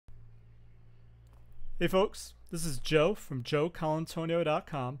Hey folks, this is Joe from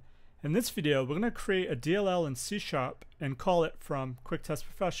joecolantonio.com. In this video, we're going to create a DLL in C# and call it from QuickTest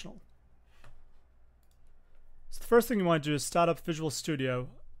Professional. So the first thing you want to do is start up Visual Studio.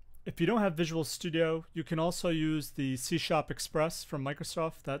 If you don't have Visual Studio, you can also use the C# Express from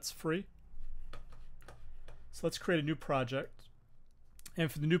Microsoft. That's free. So let's create a new project.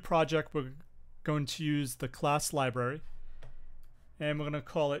 And for the new project, we're going to use the class library. And we're going to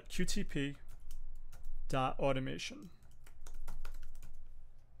call it QTP. Automation.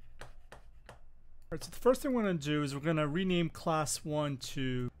 Alright, so the first thing we're going to do is we're going to rename class 1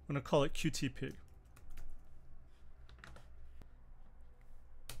 to, we're going to call it QTP.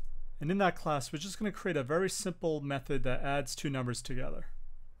 And in that class, we're just going to create a very simple method that adds two numbers together.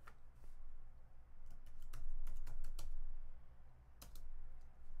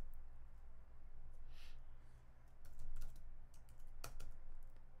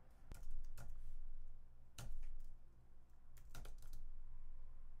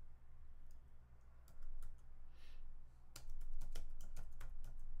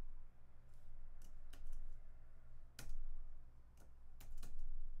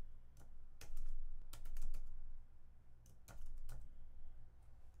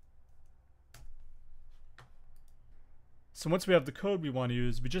 So once we have the code we want to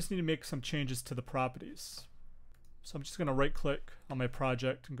use, we just need to make some changes to the properties. So I'm just going to right click on my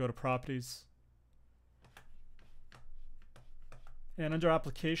project and go to Properties. And under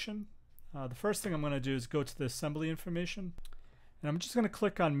Application, the first thing I'm going to do is go to the assembly information. And I'm just going to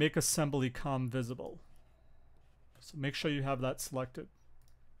click on Make Assembly COM Visible. So make sure you have that selected.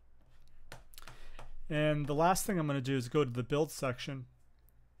 And the last thing I'm going to do is go to the Build section.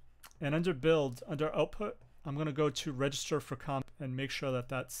 And under Build, under Output, I'm going to go to Register for COM and make sure that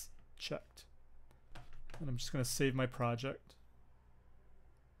that's checked. And I'm just going to save my project.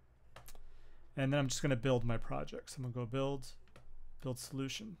 And then I'm just going to build my project. So I'm going to go Build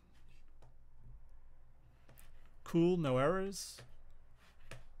Solution. Cool, no errors.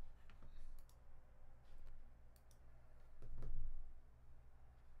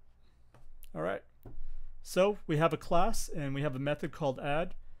 All right. So we have a class and we have a method called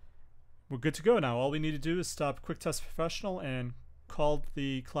add. We're good to go now. All we need to do is stop QuickTest Professional and call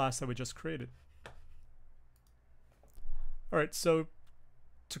the class that we just created. Alright, so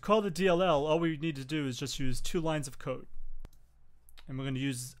to call the DLL, all we need to do is just use two lines of code. And we're going to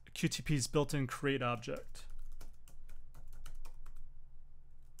use QTP's built-in create object.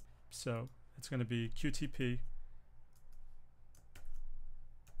 So it's going to be QTP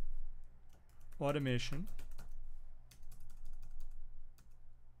automation.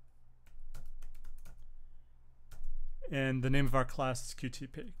 And the name of our class is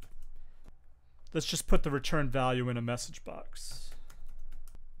QTP. Let's just put the return value in a message box.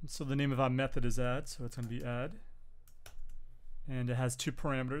 And so the name of our method is add, so it's going to be add. And it has two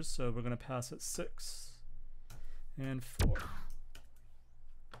parameters, so we're going to pass it 6 and 4.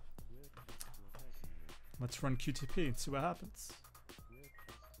 Let's run QTP and see what happens.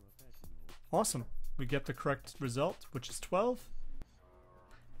 Awesome. We get the correct result, which is 12.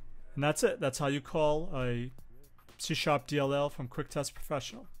 And that's it. That's how you call a C# DLL from QuickTest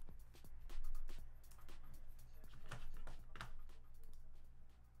Professional.